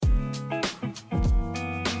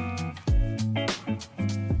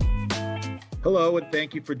Hello, and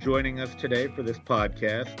thank you for joining us today for this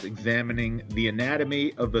podcast examining the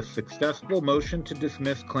anatomy of a successful motion to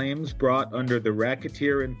dismiss claims brought under the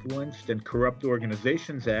Racketeer Influenced and Corrupt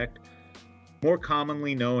Organizations Act, more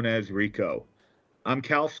commonly known as RICO. I'm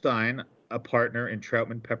Cal Stein, a partner in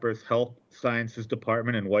Troutman Pepper's Health Sciences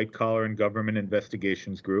Department and White Collar and Government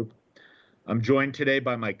Investigations Group. I'm joined today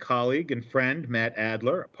by my colleague and friend, Matt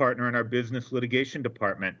Adler, a partner in our Business Litigation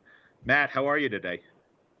Department. Matt, how are you today?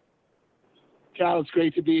 Cal, it's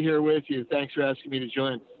great to be here with you. Thanks for asking me to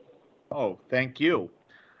join. Oh, thank you.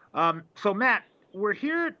 So, Matt, we're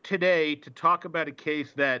here today to talk about a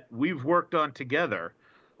case that we've worked on together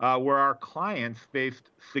where our clients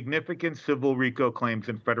faced significant civil RICO claims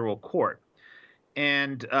in federal court.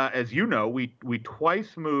 And as you know, we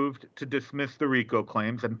twice moved to dismiss the RICO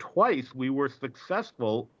claims, and twice we were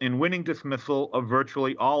successful in winning dismissal of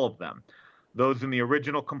virtually all of them, those in the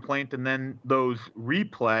original complaint and then those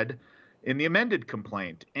repled in the amended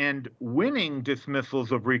complaint. And winning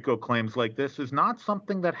dismissals of RICO claims like this is not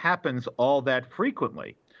something that happens all that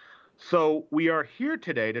frequently. So we are here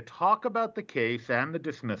today to talk about the case and the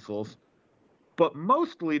dismissals, but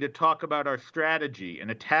mostly to talk about our strategy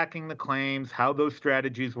in attacking the claims, how those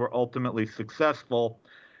strategies were ultimately successful,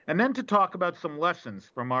 and then to talk about some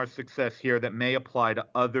lessons from our success here that may apply to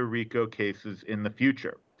other RICO cases in the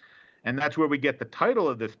future. And that's where we get the title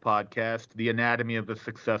of this podcast, The Anatomy of a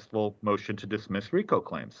Successful Motion to Dismiss RICO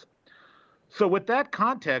Claims. So with that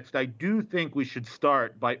context, I do think we should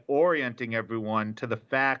start by orienting everyone to the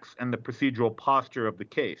facts and the procedural posture of the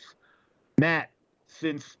case. Matt,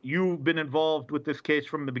 since you've been involved with this case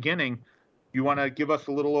from the beginning, you want to give us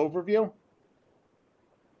a little overview?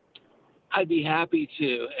 I'd be happy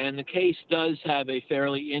to. And the case does have a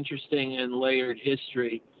fairly interesting and layered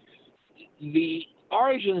history. The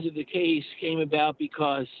origins of the case came about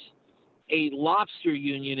because a lobster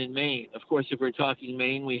union in Maine, of course, if we're talking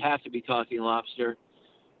Maine, we have to be talking lobster,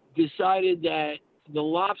 decided that the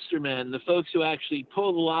lobstermen, the folks who actually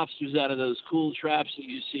pull the lobsters out of those cool traps that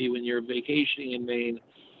you see when you're vacationing in Maine,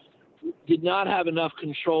 did not have enough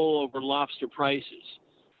control over lobster prices.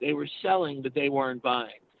 They were selling, but they weren't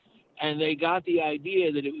buying. And they got the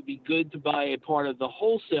idea that it would be good to buy a part of the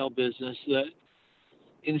wholesale business that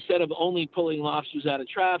instead of only pulling lobsters out of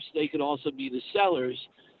traps, they could also be the sellers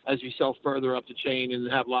as we sell further up the chain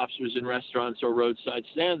and have lobsters in restaurants or roadside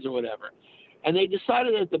stands or whatever. And they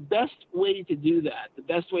decided that the best way to do that, the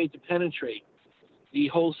best way to penetrate the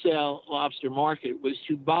wholesale lobster market was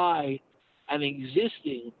to buy an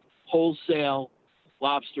existing wholesale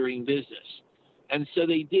lobstering business. And so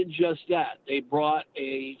they did just that. They brought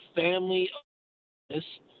a family business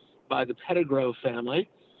by the Pettigrew family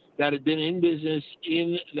that had been in business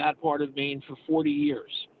in that part of Maine for 40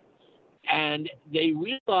 years. And they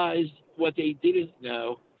realized what they didn't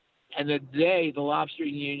know, and that they, the lobster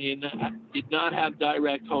union, did not have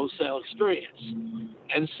direct wholesale experience.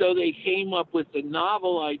 And so they came up with the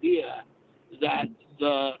novel idea that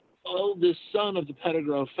the oldest son of the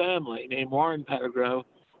Pettigrew family, named Warren Pettigrew,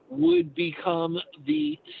 would become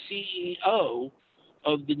the CEO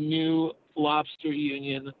of the new lobster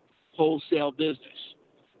union wholesale business.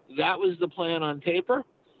 That was the plan on paper,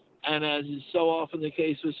 and as is so often the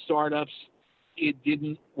case with startups, it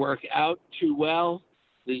didn't work out too well.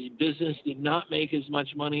 The business did not make as much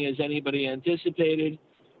money as anybody anticipated,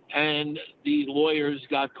 and the lawyers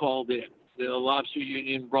got called in. The lobster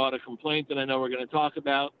union brought a complaint that I know we're going to talk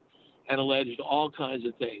about and alleged all kinds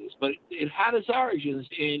of things. But it had its origins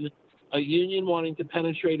in a union wanting to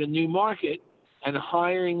penetrate a new market and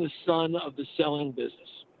hiring the son of the selling business.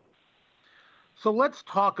 So let's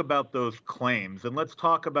talk about those claims, and let's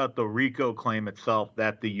talk about the RICO claim itself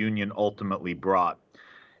that the union ultimately brought.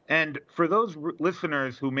 And for those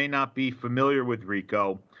listeners who may not be familiar with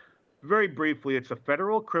RICO, very briefly, it's a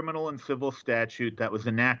federal criminal and civil statute that was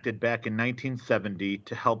enacted back in 1970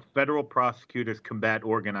 to help federal prosecutors combat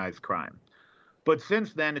organized crime. But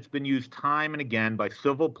since then, it's been used time and again by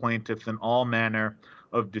civil plaintiffs in all manner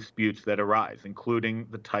of disputes that arise, including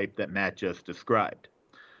the type that Matt just described.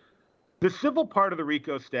 The civil part of the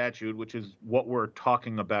RICO statute, which is what we're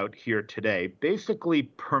talking about here today, basically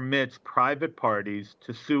permits private parties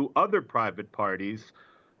to sue other private parties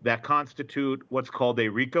that constitute what's called a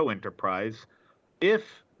RICO enterprise if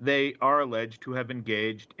they are alleged to have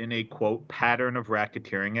engaged in a, quote, pattern of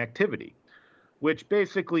racketeering activity, which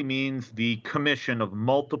basically means the commission of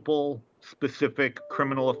multiple specific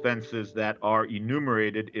criminal offenses that are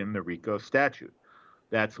enumerated in the RICO statute.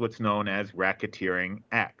 That's what's known as racketeering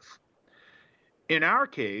acts. In our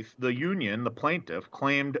case, the union, the plaintiff,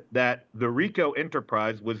 claimed that the RICO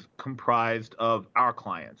enterprise was comprised of our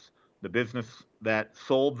clients, the business that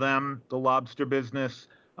sold them the lobster business,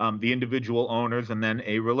 the individual owners, and then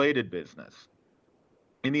a related business.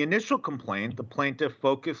 In the initial complaint, the plaintiff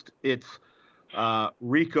focused its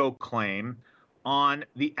RICO claim on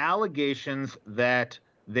the allegations that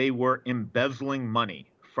they were embezzling money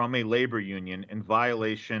from a labor union in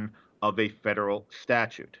violation of a federal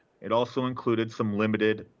statute. It also included some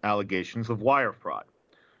limited allegations of wire fraud.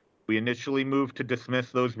 We initially moved to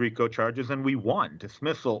dismiss those RICO charges, and we won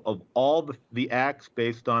dismissal of all the acts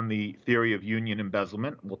based on the theory of union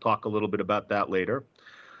embezzlement. We'll talk a little bit about that later.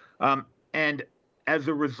 And as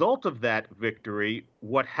a result of that victory,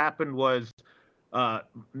 what happened was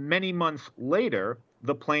many months later,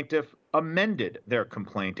 the plaintiff amended their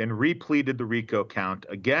complaint and repleaded the RICO count,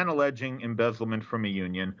 again alleging embezzlement from a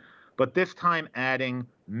union, but this time adding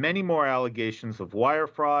many more allegations of wire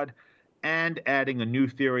fraud and adding a new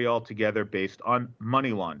theory altogether based on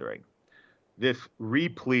money laundering. This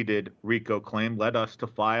repleaded RICO claim led us to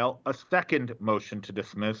file a second motion to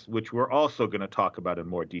dismiss, which we're also going to talk about in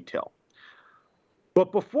more detail.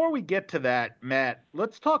 But before we get to that, Matt,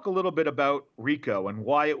 let's talk a little bit about RICO and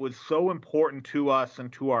why it was so important to us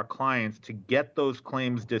and to our clients to get those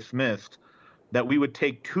claims dismissed that we would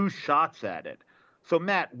take two shots at it. So,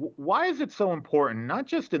 Matt, why is it so important, not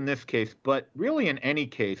just in this case, but really in any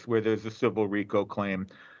case where there's a civil RICO claim,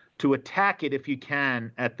 to attack it if you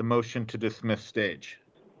can at the motion to dismiss stage?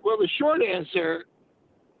 Well, the short answer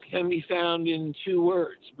can be found in two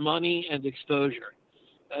words: money and exposure.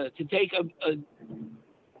 To take a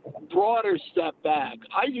broader step back,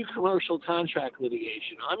 I do commercial contract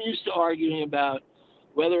litigation. I'm used to arguing about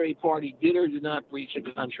whether a party did or did not breach a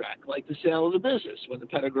contract, like the sale of the business, when the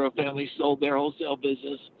Pettigrew family sold their wholesale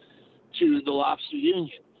business to the Lobster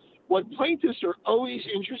Union. What plaintiffs are always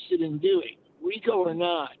interested in doing, RICO or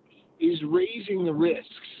not, is raising the risks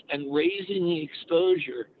and raising the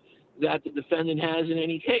exposure that the defendant has in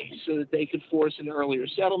any case so that they could force an earlier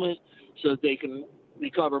settlement, so that they can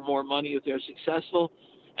recover more money if they're successful.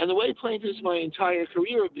 And the way plaintiffs my entire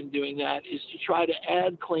career have been doing that is to try to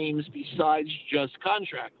add claims besides just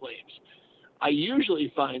contract claims. I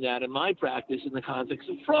usually find that in my practice in the context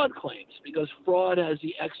of fraud claims, because fraud has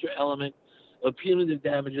the extra element of punitive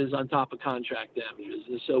damages on top of contract damages.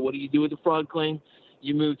 And so what do you do with a fraud claim?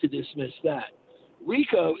 You move to dismiss that.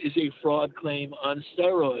 RICO is a fraud claim on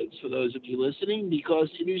steroids, for those of you listening, because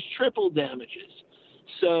it is triple damages.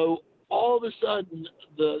 So all of a sudden,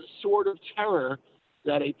 the sort of terror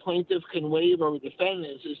that a plaintiff can waive over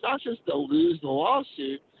defendants is not just they'll lose the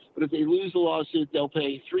lawsuit, but if they lose the lawsuit, they'll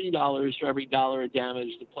pay $3 for every dollar of damage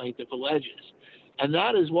the plaintiff alleges. And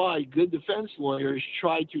that is why good defense lawyers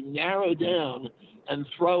try to narrow down and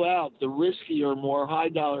throw out the riskier, more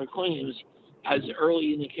high-dollar claims as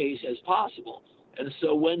early in the case as possible. And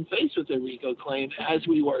so when faced with a RICO claim, as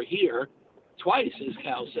we were here, twice, as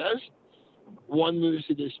Cal says, one moves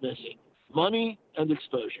to dismissing money and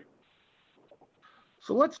exposure.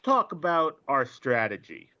 So let's talk about our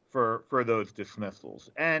strategy for those dismissals.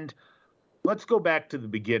 And let's go back to the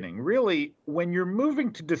beginning. Really, when you're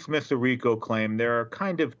moving to dismiss a RICO claim, there are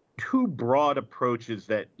kind of two broad approaches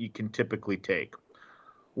that you can typically take.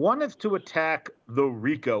 One is to attack the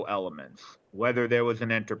RICO elements, whether there was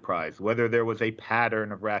an enterprise, whether there was a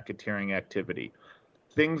pattern of racketeering activity,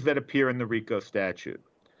 things that appear in the RICO statute.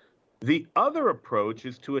 The other approach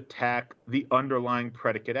is to attack the underlying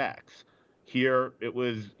predicate acts. Here, it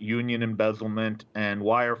was union embezzlement and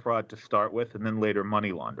wire fraud to start with, and then later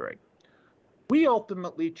money laundering. We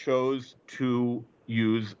ultimately chose to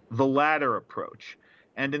use the latter approach.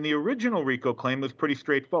 And in the original RICO claim, it was pretty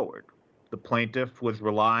straightforward. The plaintiff was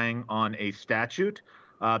relying on a statute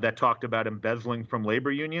that talked about embezzling from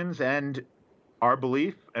labor unions, and our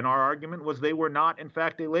belief and our argument was they were not, in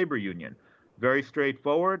fact, a labor union. Very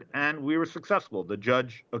straightforward, and we were successful. The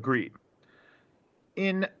judge agreed.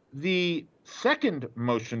 In the second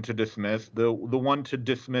motion to dismiss, the one to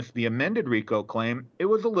dismiss the amended RICO claim, it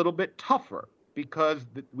was a little bit tougher because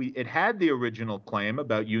it had the original claim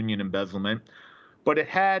about union embezzlement, but it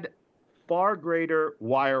had far greater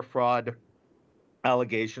wire fraud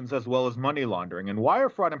allegations as well as money laundering. And wire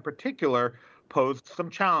fraud in particular posed some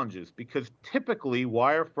challenges because typically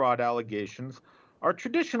wire fraud allegations are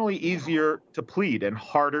traditionally easier to plead and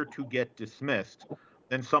harder to get dismissed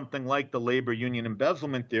than something like the labor union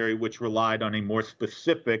embezzlement theory, which relied on a more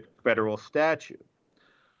specific federal statute.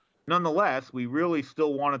 Nonetheless, we really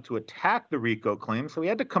still wanted to attack the RICO claim, so we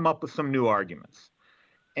had to come up with some new arguments.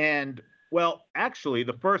 And, well, actually,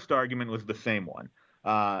 the first argument was the same one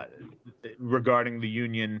regarding the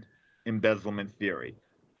union embezzlement theory.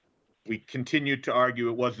 We continued to argue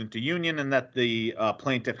it wasn't a union and that the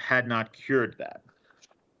plaintiff had not cured that.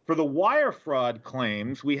 For the wire fraud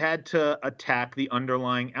claims, we had to attack the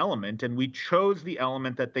underlying element, and we chose the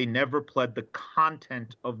element that they never pled the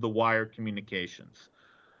content of the wire communications.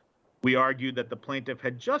 We argued that the plaintiff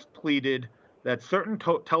had just pleaded that certain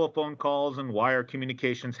telephone calls and wire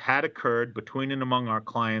communications had occurred between and among our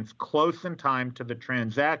clients close in time to the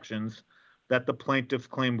transactions that the plaintiffs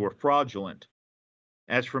claimed were fraudulent.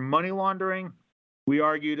 As for money laundering, we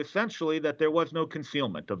argued essentially that there was no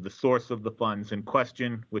concealment of the source of the funds in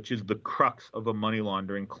question, which is the crux of a money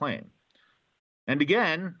laundering claim. And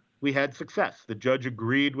again, we had success. The judge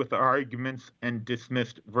agreed with our arguments and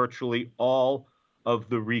dismissed virtually all of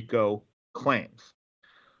the RICO claims.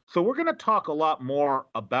 So we're going to talk a lot more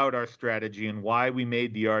about our strategy and why we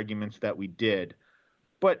made the arguments that we did.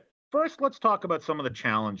 But first, let's talk about some of the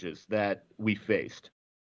challenges that we faced.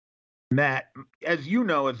 Matt, as you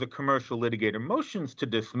know, as a commercial litigator, motions to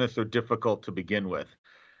dismiss are difficult to begin with,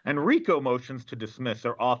 and RICO motions to dismiss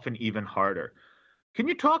are often even harder. Can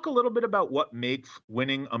you talk a little bit about what makes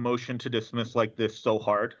winning a motion to dismiss like this so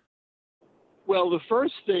hard? Well, the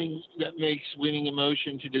first thing that makes winning a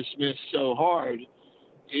motion to dismiss so hard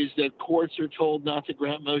is that courts are told not to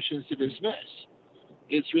grant motions to dismiss.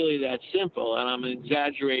 It's really that simple, and I'm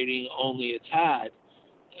exaggerating only a tad.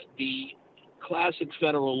 The classic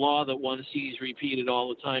federal law that one sees repeated all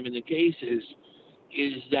the time in the cases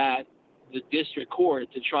is that the district court,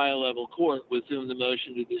 the trial level court with whom the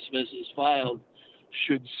motion to dismiss is filed,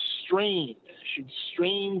 should strain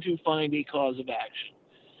to find a cause of action.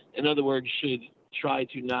 In other words, should try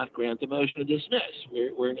to not grant the motion to dismiss.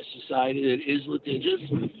 We're in a society that is litigious,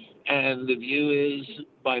 and the view is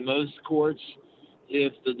by most courts,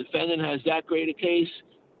 if the defendant has that great a case,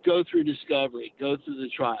 go through discovery, go through the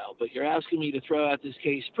trial. But you're asking me to throw out this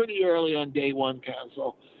case pretty early on day one,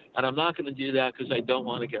 counsel, and I'm not going to do that because I don't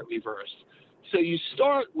want to get reversed. So you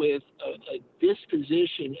start with a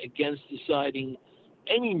disposition against deciding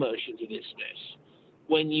any motion to dismiss.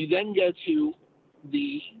 When you then get to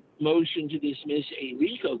the motion to dismiss a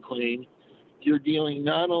RICO claim, you're dealing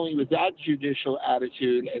not only with that judicial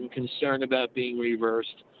attitude and concern about being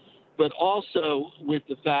reversed, but also with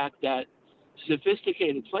the fact that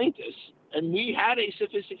sophisticated plaintiffs, and we had a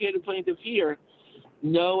sophisticated plaintiff here,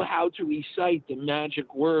 know how to recite the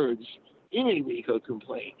magic words in a RICO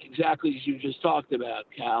complaint, exactly as you just talked about,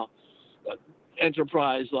 Cal.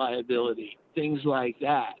 Enterprise liability, things like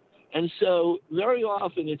that. And so very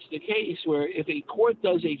often it's the case where if a court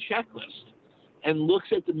does a checklist and looks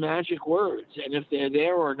at the magic words, and if they're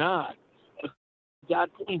there or not, at that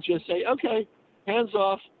point just say, okay, hands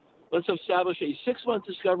off, let's establish a 6-month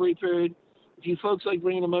discovery period. If you folks like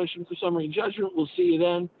bringing a motion for summary judgment, we'll see you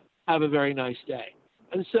then. Have a very nice day.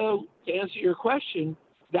 And so to answer your question,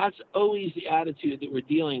 that's always the attitude that we're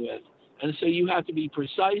dealing with. And so you have to be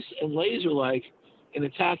precise and laser-like in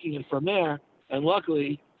attacking it from there. And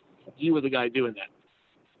luckily, you were the guy doing that.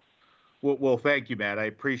 Well, thank you, Matt. I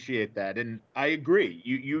appreciate that. And I agree.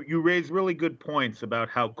 You raise really good points about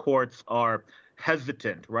how courts are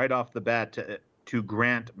hesitant right off the bat to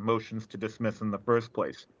grant motions to dismiss in the first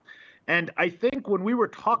place. And I think when we were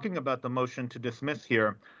talking about the motion to dismiss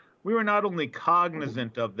here, we were not only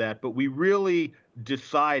cognizant of that, but we really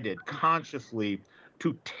decided consciously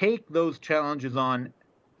to take those challenges on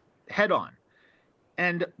head on.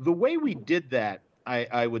 And the way we did that,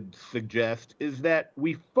 I would suggest, is that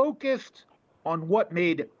we focused on what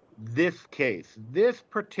made this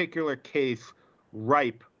particular case,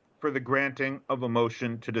 ripe for the granting of a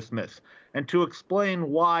motion to dismiss. And to explain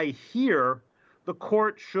why here, the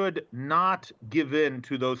court should not give in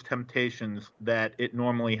to those temptations that it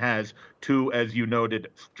normally has to, as you noted,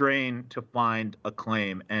 strain to find a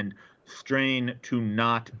claim and strain to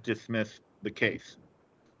not dismiss the case.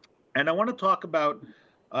 And I want to talk about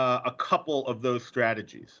a couple of those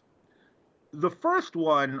strategies. The first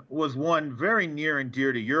one was one very near and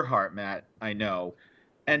dear to your heart, Matt, I know,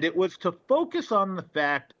 and it was to focus on the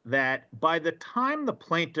fact that by the time the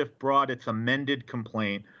plaintiff brought its amended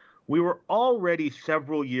complaint, we were already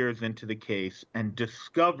several years into the case and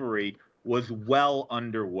discovery was well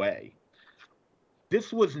underway.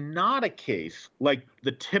 This was not a case like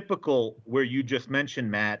the typical where you just mentioned,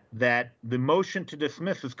 Matt, that the motion to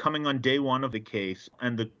dismiss is coming on day one of the case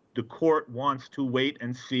and the court wants to wait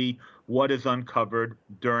and see what is uncovered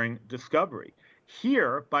during discovery.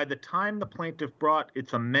 Here, by the time the plaintiff brought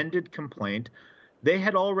its amended complaint, they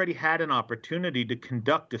had already had an opportunity to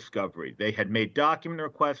conduct discovery. They had made document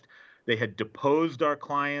requests. They had deposed our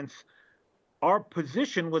clients. Our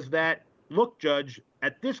position was that, look, Judge,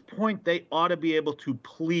 at this point, they ought to be able to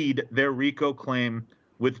plead their RICO claim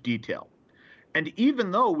with detail. And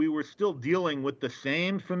even though we were still dealing with the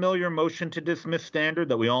same familiar motion to dismiss standard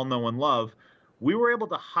that we all know and love, we were able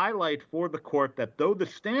to highlight for the court that though the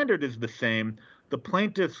standard is the same, the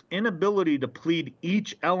plaintiff's inability to plead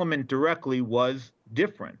each element directly was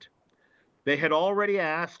different. They had already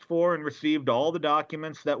asked for and received all the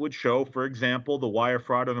documents that would show, for example, the wire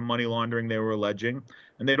fraud or the money laundering they were alleging,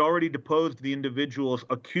 and they'd already deposed the individuals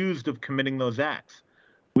accused of committing those acts.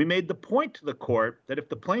 We made the point to the court that if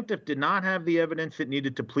the plaintiff did not have the evidence it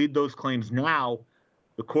needed to plead those claims now,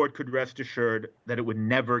 the court could rest assured that it would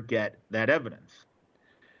never get that evidence.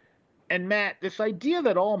 And Matt, this idea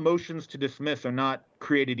that all motions to dismiss are not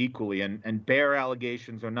created equally and bare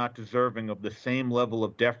allegations are not deserving of the same level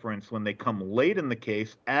of deference when they come late in the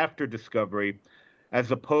case after discovery,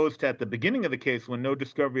 as opposed to at the beginning of the case when no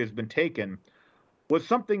discovery has been taken, was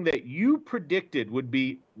something that you predicted would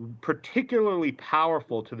be particularly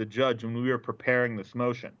powerful to the judge when we were preparing this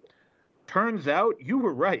motion. Turns out you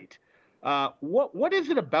were right. What is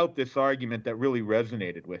it about this argument that really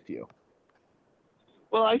resonated with you?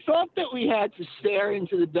 Well, I thought that we had to stare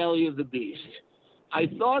into the belly of the beast. I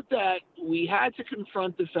thought that we had to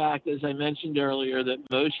confront the fact, as I mentioned earlier, that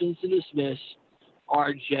motions to dismiss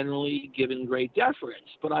are generally given great deference.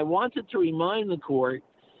 But I wanted to remind the court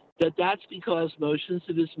that that's because motions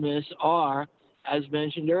to dismiss are, as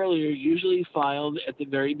mentioned earlier, usually filed at the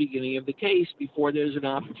very beginning of the case before there's an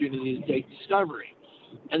opportunity to take discovery.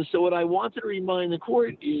 And so what I wanted to remind the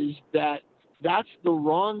court is that that's the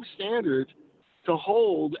wrong standard to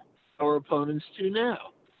hold our opponents to now.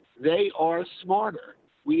 They are smarter.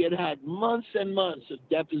 We had months and months of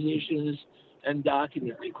depositions and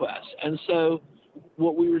document requests. And so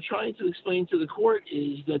what we were trying to explain to the court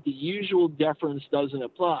is that the usual deference doesn't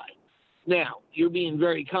apply. Now, you're being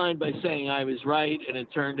very kind by saying I was right and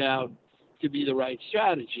it turned out to be the right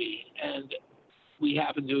strategy, and we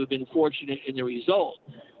happen to have been fortunate in the result.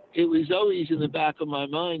 It was always in the back of my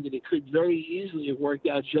mind that it could very easily have worked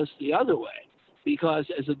out just the other way, because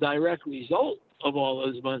as a direct result of all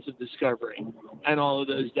those months of discovery and all of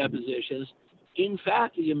those depositions, in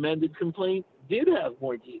fact, the amended complaint did have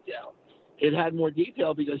more detail. It had more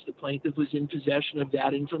detail because the plaintiff was in possession of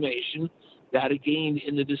that information that it gained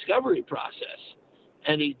in the discovery process.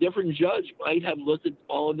 And a different judge might have looked at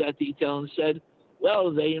all of that detail and said,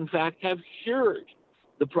 well, they in fact have cured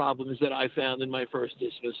the problems that I found in my first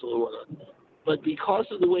dismissal order. But because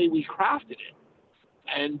of the way we crafted it,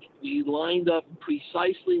 and we lined up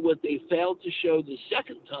precisely what they failed to show the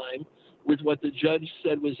second time with what the judge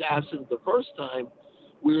said was absent the first time,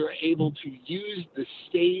 we were able to use the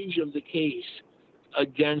stage of the case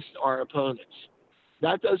against our opponents.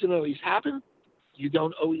 That doesn't always happen. You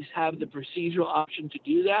don't always have the procedural option to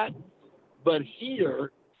do that. But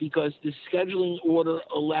here, because the scheduling order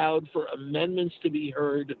allowed for amendments to be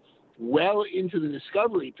heard well into the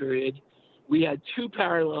discovery period, we had two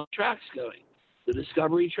parallel tracks going, the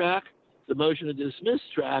discovery track, the motion to dismiss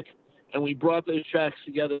track, and we brought those tracks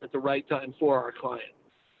together at the right time for our client.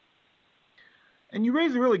 And you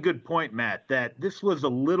raise a really good point, Matt, that this was a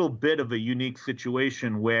little bit of a unique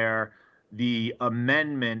situation where the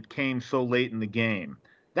amendment came so late in the game.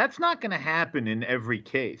 That's not going to happen in every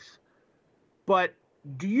case. But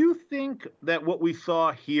do you think that what we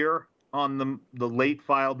saw here on the late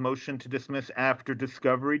filed motion to dismiss after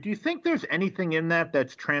discovery, do you think there's anything in that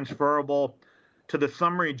that's transferable to the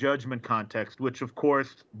summary judgment context, which of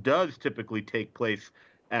course does typically take place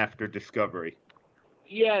after discovery?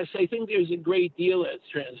 Yes, I think there's a great deal that's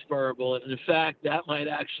transferable. And in fact, that might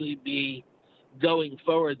actually be going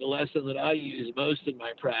forward the lesson that I use most in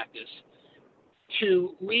my practice.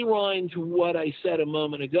 To rewind to what I said a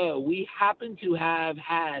moment ago, we happen to have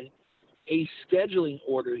had a scheduling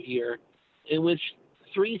order here in which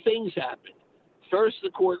three things happened. First, the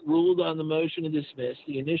court ruled on the motion to dismiss,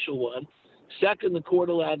 the initial one. Second, the court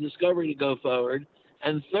allowed discovery to go forward.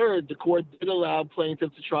 And third, the court did allow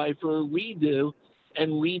plaintiff to try for a redo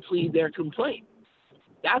and replead their complaint.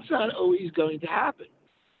 That's not always going to happen.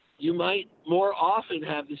 You might more often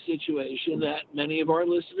have the situation that many of our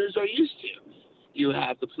listeners are used to. You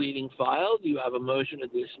have the pleading filed, you have a motion to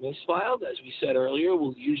dismiss filed. As we said earlier,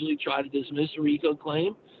 we'll usually try to dismiss a RICO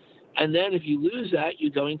claim. And then if you lose that,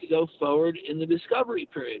 you're going to go forward in the discovery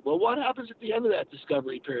period. Well, what happens at the end of that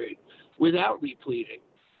discovery period without repleading?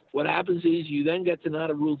 What happens is you then get to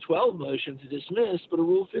not a Rule 12 motion to dismiss, but a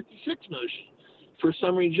Rule 56 motion for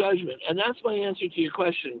summary judgment. And that's my answer to your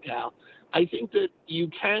question, Cal. I think that you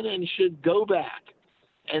can and should go back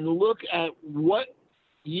and look at what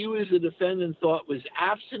you as a defendant thought was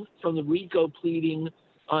absent from the RICO pleading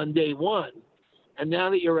on day one. And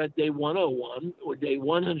now that you're at day 101 or day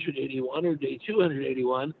 181 or day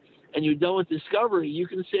 281, and you're done with discovery, you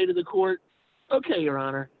can say to the court, okay, Your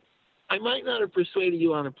Honor, I might not have persuaded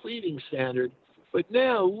you on a pleading standard, but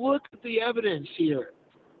now look at the evidence here.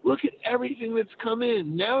 Look at everything that's come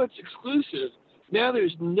in. Now it's exclusive. Now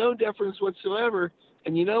there's no deference whatsoever.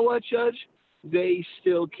 And you know what, Judge? They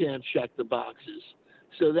still can't check the boxes.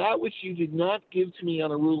 So that which you did not give to me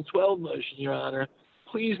on a Rule 12 motion, Your Honor,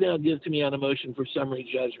 please now give to me on a motion for summary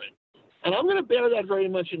judgment. And I'm going to bear that very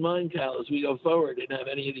much in mind, Cal, as we go forward and have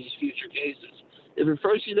any of these future cases. If at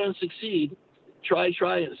first you don't succeed, try,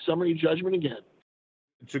 and summary judgment again.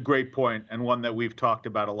 It's a great point, and one that we've talked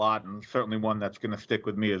about a lot, and certainly one that's going to stick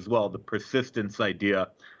with me as well. The persistence idea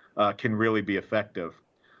can really be effective.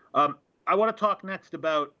 I want to talk next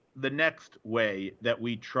about the next way that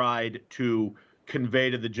we tried to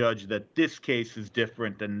convey to the judge that this case is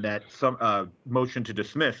different and that some motion to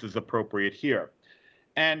dismiss is appropriate here.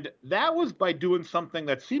 And that was by doing something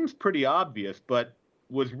that seems pretty obvious, but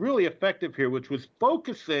was really effective here, which was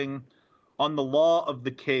focusing on the law of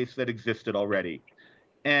the case that existed already.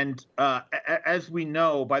 And as we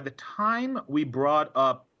know, by the time we brought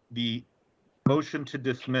up the motion to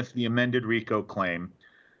dismiss the amended RICO claim,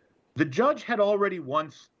 the judge had already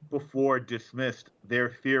once before dismissed their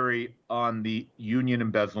theory on the union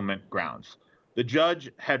embezzlement grounds. The judge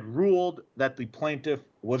had ruled that the plaintiff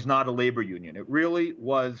was not a labor union. It really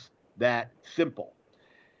was that simple.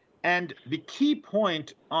 And the key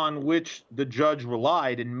point on which the judge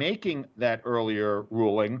relied in making that earlier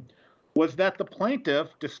ruling was that the plaintiff,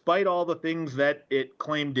 despite all the things that it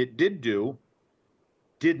claimed it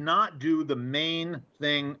did not do the main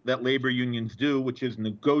thing that labor unions do, which is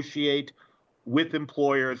negotiate with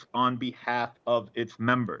employers on behalf of its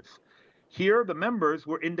members. Here, the members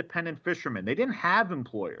were independent fishermen. They didn't have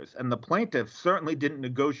employers, and the plaintiff certainly didn't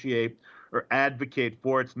negotiate or advocate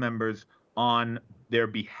for its members on their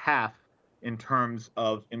behalf in terms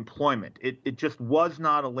of employment. It just was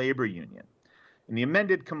not a labor union. In the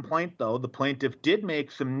amended complaint, though, the plaintiff did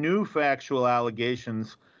make some new factual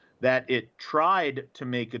allegations that it tried to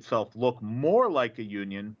make itself look more like a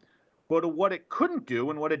union, but what it couldn't do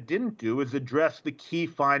and what it didn't do is address the key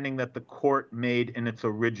finding that the court made in its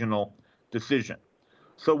original decision.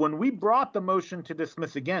 So when we brought the motion to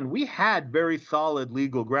dismiss again, we had very solid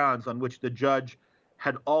legal grounds on which the judge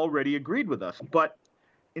had already agreed with us. But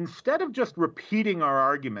instead of just repeating our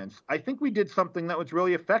arguments, I think we did something that was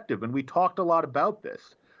really effective, and we talked a lot about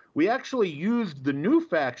this. We actually used the new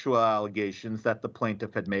factual allegations that the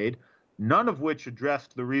plaintiff had made, none of which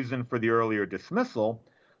addressed the reason for the earlier dismissal,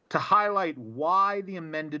 to highlight why the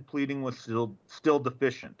amended pleading was still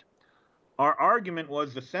deficient. Our argument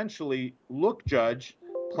was essentially, look, Judge,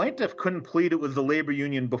 plaintiff couldn't plead it was a labor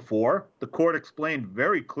union before. The court explained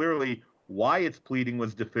very clearly why its pleading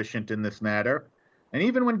was deficient in this matter. And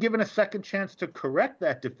even when given a second chance to correct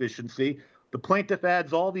that deficiency, the plaintiff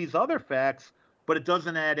adds all these other facts, but it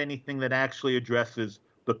doesn't add anything that actually addresses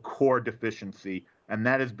the core deficiency. And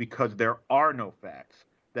that is because there are no facts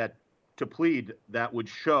that to plead that would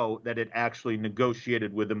show that it actually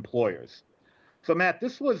negotiated with employers. So, Matt,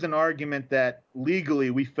 this was an argument that legally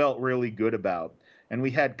we felt really good about, and we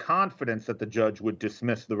had confidence that the judge would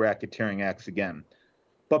dismiss the racketeering acts again.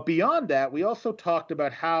 But beyond that, we also talked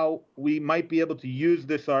about how we might be able to use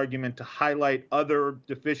this argument to highlight other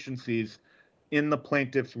deficiencies in the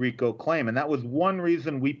plaintiff's RICO claim. And that was one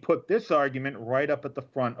reason we put this argument right up at the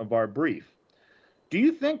front of our brief. Do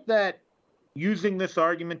you think that using this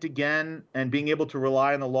argument again and being able to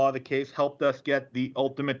rely on the law of the case helped us get the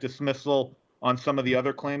ultimate dismissal on some of the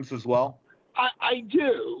other claims as well? I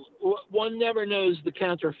do. One never knows the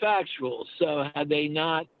counterfactual. So had they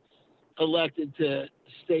not elected to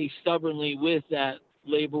stay stubbornly with that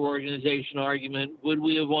labor organization argument, would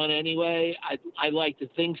we have won anyway? I like to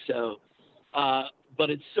think so. But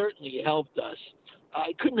it certainly helped us.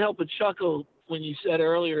 I couldn't help but chuckle when you said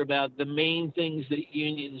earlier about the main things that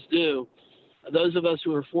unions do. Those of us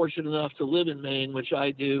who are fortunate enough to live in Maine, which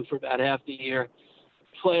I do for about half the year,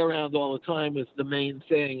 play around all the time with the main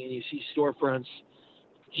thing, and you see storefronts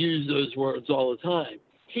use those words all the time.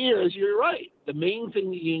 Here, as you're right, the main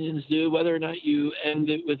thing that unions do, whether or not you end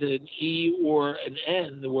it with an E or an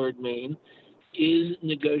N, the word main, is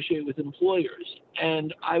negotiate with employers.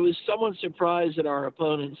 And I was somewhat surprised that our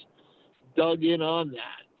opponents dug in on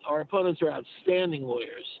that. Our opponents are outstanding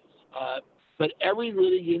lawyers, but every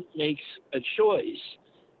litigant makes a choice,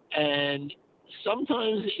 and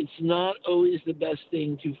sometimes it's not always the best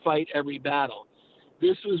thing to fight every battle.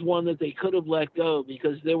 This was one that they could have let go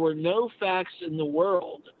because there were no facts in the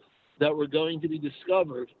world that were going to be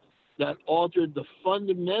discovered that altered the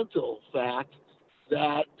fundamental fact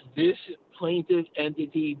that this plaintiff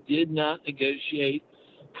entity did not negotiate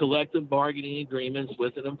collective bargaining agreements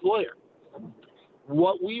with an employer.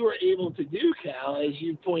 What we were able to do, Cal, as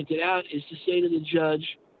you pointed out, is to say to the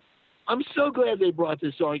judge, I'm so glad they brought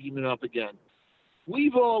this argument up again.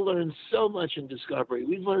 We've all learned so much in discovery.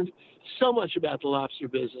 We've learned so much about the lobster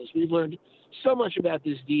business. We've learned so much about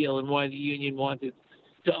this deal and why the union wanted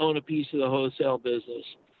to own a piece of the wholesale business.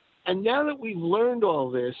 And now that we've learned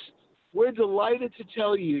all this, we're delighted to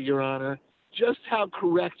tell you, Your Honor, just how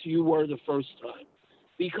correct you were the first time.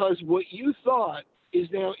 Because what you thought is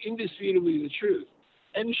now indisputably the truth.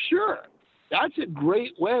 And sure, that's a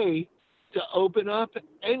great way to open up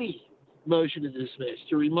any motion to dismiss,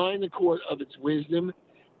 to remind the court of its wisdom.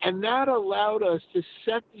 And that allowed us to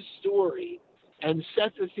set the story and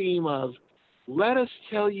set the theme of, let us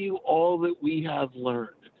tell you all that we have learned.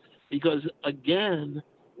 Because again,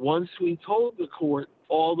 once we told the court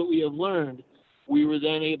all that we have learned, we were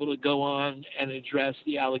then able to go on and address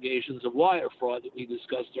the allegations of wire fraud that we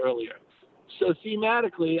discussed earlier. So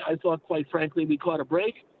thematically, I thought, quite frankly, we caught a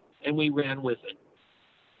break and we ran with it.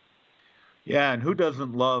 Yeah, and who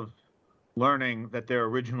doesn't love learning that their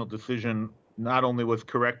original decision not only was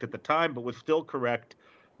correct at the time, but was still correct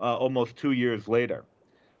almost 2 years later?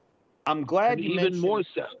 I'm glad you even mentioned... more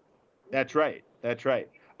so. That's right. That's right.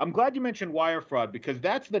 I'm glad you mentioned wire fraud because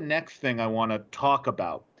that's the next thing I want to talk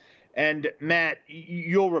about. And Matt,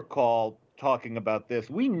 you'll recall talking about this.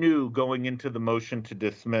 We knew going into the motion to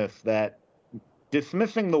dismiss that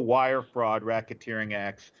dismissing the wire fraud racketeering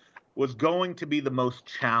acts was going to be the most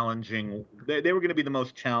challenging. They were going to be the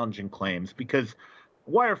most challenging claims because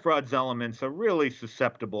wire fraud's elements are really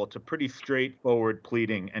susceptible to pretty straightforward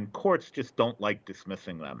pleading, and courts just don't like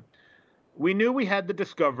dismissing them. We knew we had the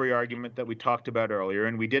discovery argument that we talked about earlier,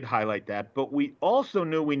 and we did highlight that, but we also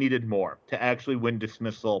knew we needed more to actually win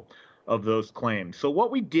dismissal of those claims. So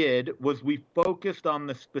what we did was we focused on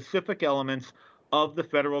the specific elements of the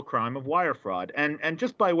federal crime of wire fraud. And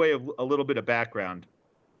just by way of a little bit of background,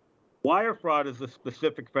 wire fraud is a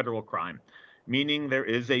specific federal crime, meaning there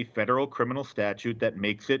is a federal criminal statute that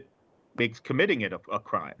makes committing it a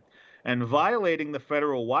crime. And violating the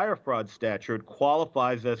federal wire fraud statute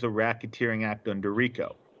qualifies as a racketeering act under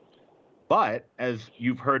RICO. But, as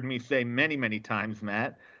you've heard me say many, many times,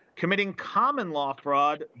 Matt, committing common law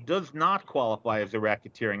fraud does not qualify as a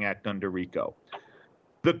racketeering act under RICO.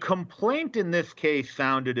 The complaint in this case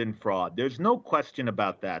sounded in fraud. There's no question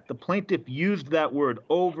about that. The plaintiff used that word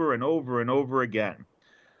over and over and over again.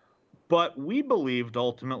 But we believed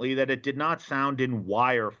ultimately that it did not sound in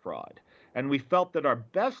wire fraud. And we felt that our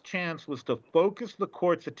best chance was to focus the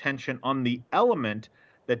court's attention on the element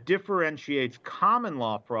that differentiates common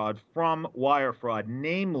law fraud from wire fraud,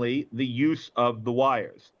 namely the use of the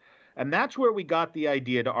wires. And that's where we got the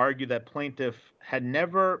idea to argue that plaintiff had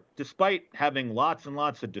never, despite having lots and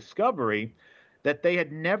lots of discovery, that they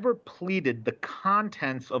had never pleaded the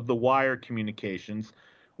contents of the wire communications,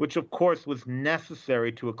 which of course was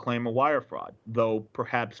necessary to a claim of wire fraud, though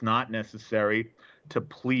perhaps not necessary to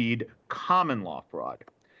plead common law fraud.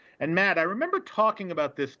 And Matt, I remember talking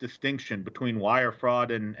about this distinction between wire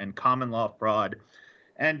fraud and common law fraud.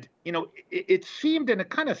 And, you know, it seemed, and it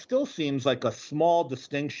kind of still seems like a small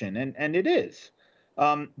distinction, and it is.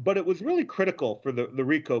 But it was really critical for the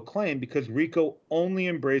RICO claim because RICO only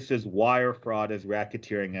embraces wire fraud as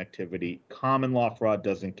racketeering activity. Common law fraud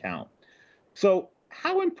doesn't count. So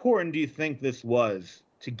how important do you think this was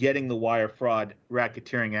to getting the wire fraud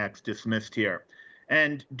racketeering acts dismissed here?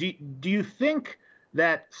 And do you think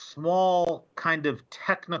that small kind of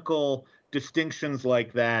technical distinctions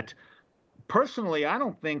like that, personally, I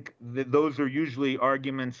don't think that those are usually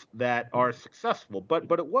arguments that are successful, but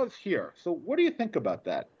it was here. So what do you think about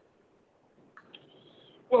that?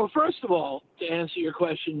 Well, first of all, to answer your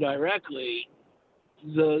question directly,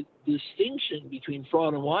 the distinction between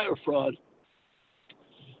fraud and wire fraud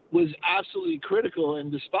was absolutely critical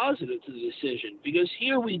and dispositive to the decision, because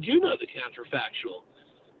here we do know the counterfactual.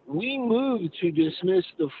 We moved to dismiss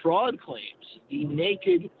the fraud claims, the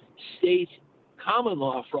naked state common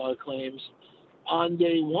law fraud claims, on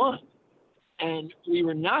day one. And we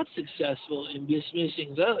were not successful in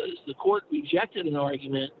dismissing those. The court rejected an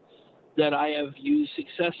argument that I have used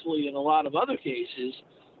successfully in a lot of other cases,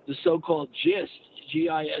 the so-called GIST,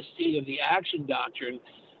 G-I-S-T, of the action doctrine,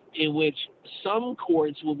 in which some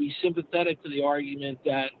courts will be sympathetic to the argument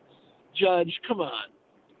that, Judge, come on,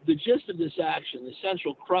 the gist of this action, the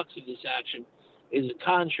central crux of this action is a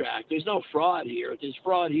contract. There's no fraud here. If there's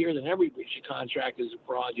fraud here, then every breach of contract is a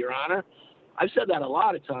fraud, Your Honor. I've said that a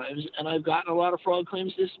lot of times, and I've gotten a lot of fraud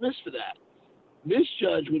claims dismissed for that. This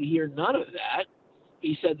judge would hear none of that.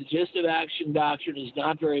 He said the gist of action doctrine is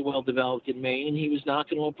not very well developed in Maine, and he was not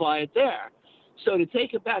going to apply it there. So to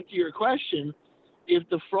take it back to your question, if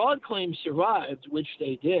the fraud claims survived, which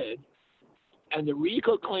they did, and the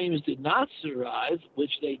RICO claims did not survive,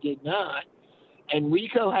 which they did not, and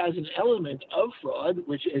RICO has an element of fraud,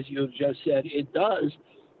 which, as you have just said, it does,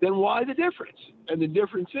 then why the difference? And the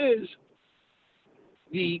difference is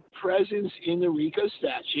the presence in the RICO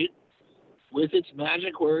statute with its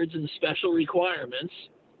magic words and special requirements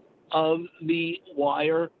of the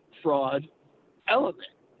wire fraud element.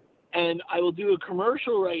 And I will do a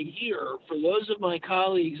commercial right here for those of my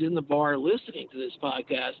colleagues in the bar listening to this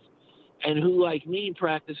podcast and who, like me,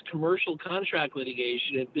 practice commercial contract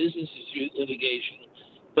litigation and business dispute litigation,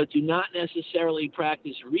 but do not necessarily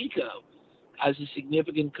practice RICO as a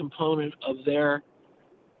significant component of their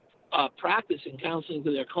practice and counseling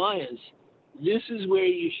to their clients. This is where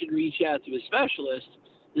you should reach out to a specialist.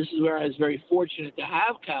 This is where I was very fortunate to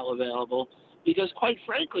have Cal available, because quite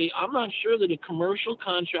frankly, I'm not sure that a commercial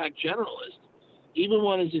contract generalist, even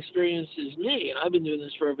one as experienced as me, and I've been doing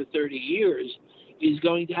this for over 30 years, is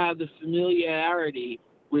going to have the familiarity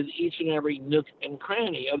with each and every nook and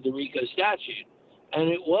cranny of the RICO statute. And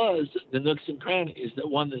it was the nooks and crannies that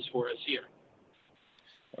won this for us here.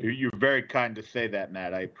 You're very kind to say that,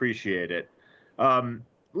 Matt. I appreciate it.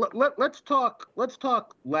 Let's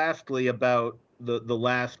talk lastly about the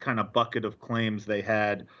last kind of bucket of claims they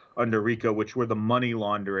had under RICO, which were the money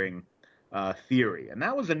laundering theory. And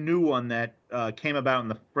that was a new one that came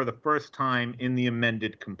about for the first time in the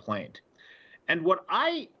amended complaint. And what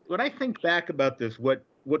I think back about this, what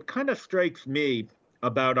kind of strikes me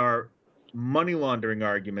about our money laundering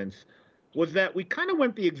arguments was that we kind of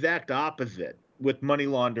went the exact opposite with money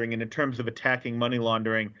laundering and in terms of attacking money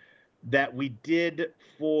laundering that we did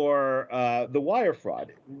for the wire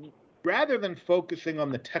fraud. Rather than focusing on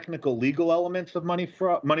the technical legal elements of money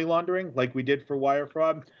laundering like we did for wire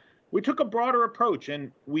fraud, we took a broader approach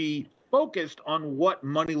and we focused on what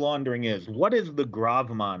money laundering is. What is the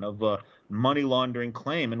gravamen of a money laundering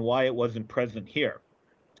claim and why it wasn't present here?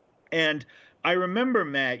 And I remember,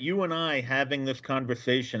 Matt, you and I having this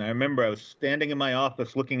conversation. I remember I was standing in my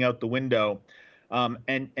office looking out the window,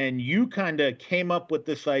 and you kind of came up with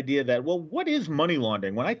this idea that, well, what is money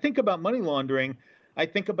laundering? When I think about money laundering, I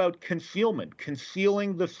think about concealment,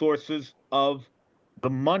 concealing the sources of the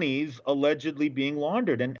monies allegedly being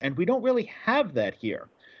laundered. And we don't really have that here.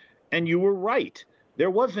 And you were right. There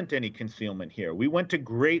wasn't any concealment here. We went to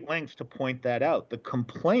great lengths to point that out. The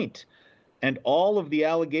complaint and all of the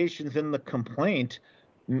allegations in the complaint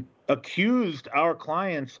accused our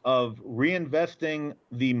clients of reinvesting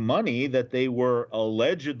the money that they were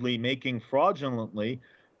allegedly making fraudulently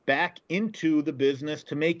back into the business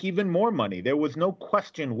to make even more money. There was no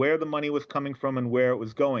question where the money was coming from and where it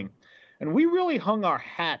was going. And we really hung our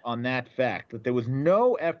hat on that fact, that there was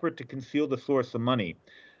no effort to conceal the source of money,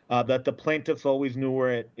 that the plaintiffs always knew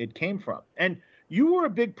where it came from. And you were a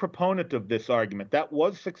big proponent of this argument. That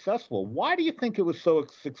was successful. Why do you think it was so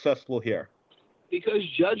successful here? Because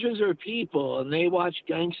judges are people and they watch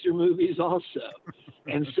gangster movies also.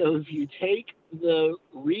 And so if you take the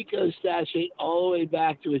RICO statute all the way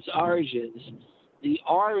back to its origins, the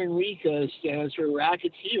R in RICO stands for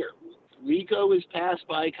racketeer. RICO was passed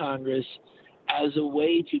by Congress as a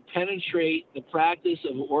way to penetrate the practice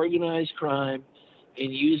of organized crime in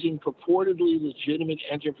using purportedly legitimate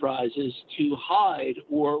enterprises to hide,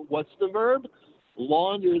 or what's the verb?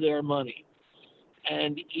 Launder their money.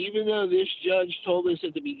 And even though this judge told us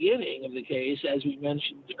at the beginning of the case, as we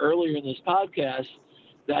mentioned earlier in this podcast,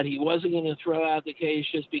 that he wasn't going to throw out the case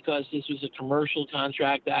just because this was a commercial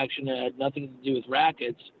contract action that had nothing to do with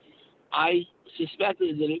rackets, I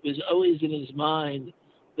suspected that it was always in his mind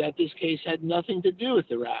that this case had nothing to do with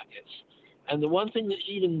the rackets. And the one thing that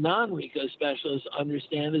even non-RICO specialists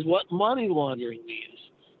understand is what money laundering means.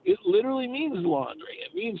 It literally means laundering.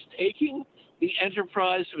 It means taking the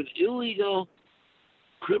enterprise of an illegal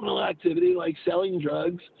criminal activity like selling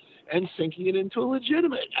drugs and sinking it into a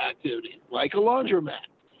legitimate activity like a laundromat.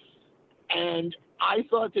 And I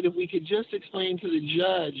thought that if we could just explain to the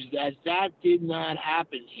judge that that did not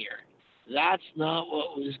happen here, that's not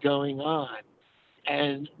what was going on.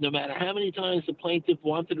 And no matter how many times the plaintiff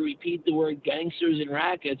wanted to repeat the word gangsters and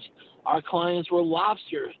rackets, our clients were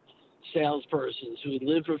lobster salespersons who had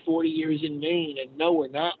lived for 40 years in Maine and no, we're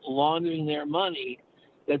not laundering their money,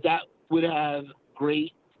 that would have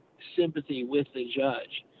great sympathy with the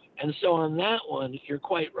judge. And so on that one, you're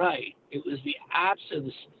quite right. It was the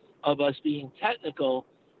absence of us being technical,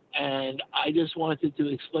 and I just wanted to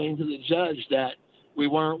explain to the judge that we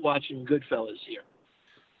weren't watching Goodfellas here.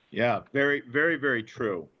 Yeah, very, very, very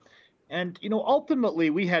true. And, ultimately,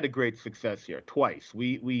 we had a great success here twice.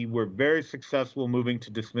 We were very successful moving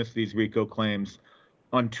to dismiss these RICO claims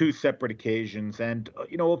on two separate occasions. And,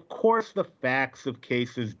 of course, the facts of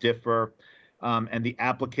cases differ, and the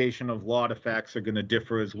application of law to facts are going to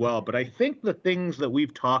differ as well. But I think the things that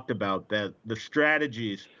we've talked about, that the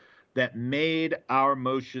strategies that made our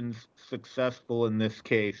motions successful in this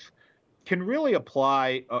case, can really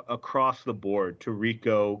apply across the board to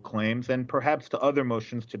RICO claims and perhaps to other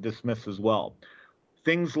motions to dismiss as well.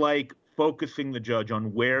 Things like focusing the judge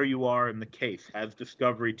on where you are in the case. Has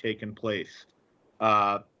discovery taken place?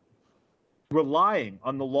 Relying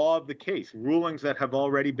on the law of the case, rulings that have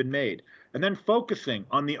already been made, and then focusing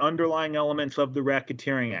on the underlying elements of the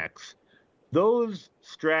racketeering acts. Those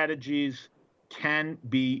strategies can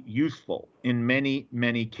be useful in many,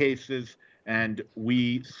 many cases, and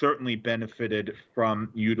we certainly benefited from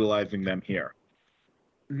utilizing them here.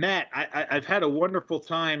 Matt, I've had a wonderful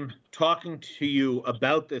time talking to you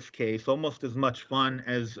about this case, almost as much fun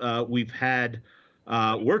as we've had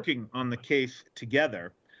working on the case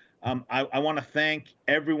together. I want to thank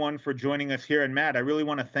everyone for joining us here. And Matt, I really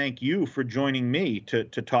want to thank you for joining me to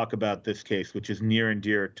talk about this case, which is near and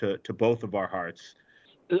dear to both of our hearts.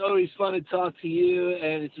 It's always fun to talk to you,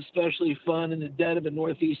 and it's especially fun in the dead of a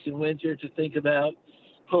northeastern winter to think about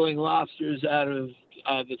pulling lobsters out of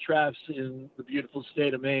the traps in the beautiful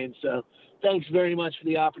state of Maine. So thanks very much for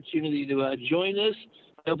the opportunity to join us.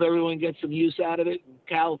 I hope everyone gets some use out of it.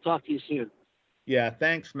 Cal, will talk to you soon. Yeah,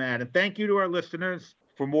 thanks, Matt. And thank you to our listeners.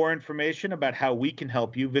 For more information about how we can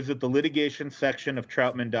help you, visit the litigation section of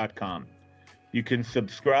Troutman.com. You can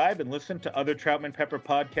subscribe and listen to other Troutman Pepper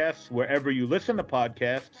podcasts wherever you listen to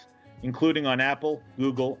podcasts, including on Apple,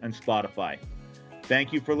 Google, and Spotify.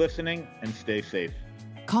 Thank you for listening, and stay safe.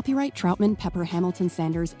 Copyright Troutman Pepper Hamilton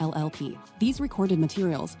Sanders, LLP. These recorded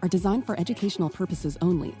materials are designed for educational purposes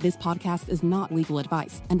only. This podcast is not legal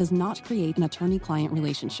advice and does not create an attorney-client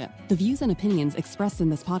relationship. The views and opinions expressed in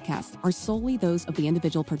this podcast are solely those of the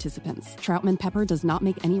individual participants. Troutman Pepper does not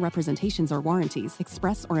make any representations or warranties,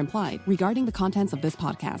 express or implied, regarding the contents of this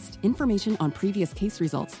podcast. Information on previous case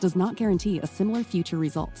results does not guarantee a similar future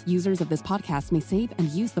result. Users of this podcast may save and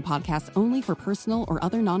use the podcast only for personal or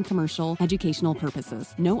other non-commercial educational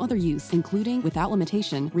purposes. No other use, including, without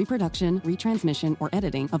limitation, reproduction, retransmission, or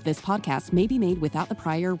editing of this podcast may be made without the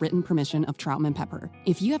prior written permission of Troutman Pepper.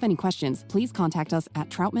 If you have any questions, please contact us at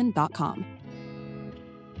troutman.com.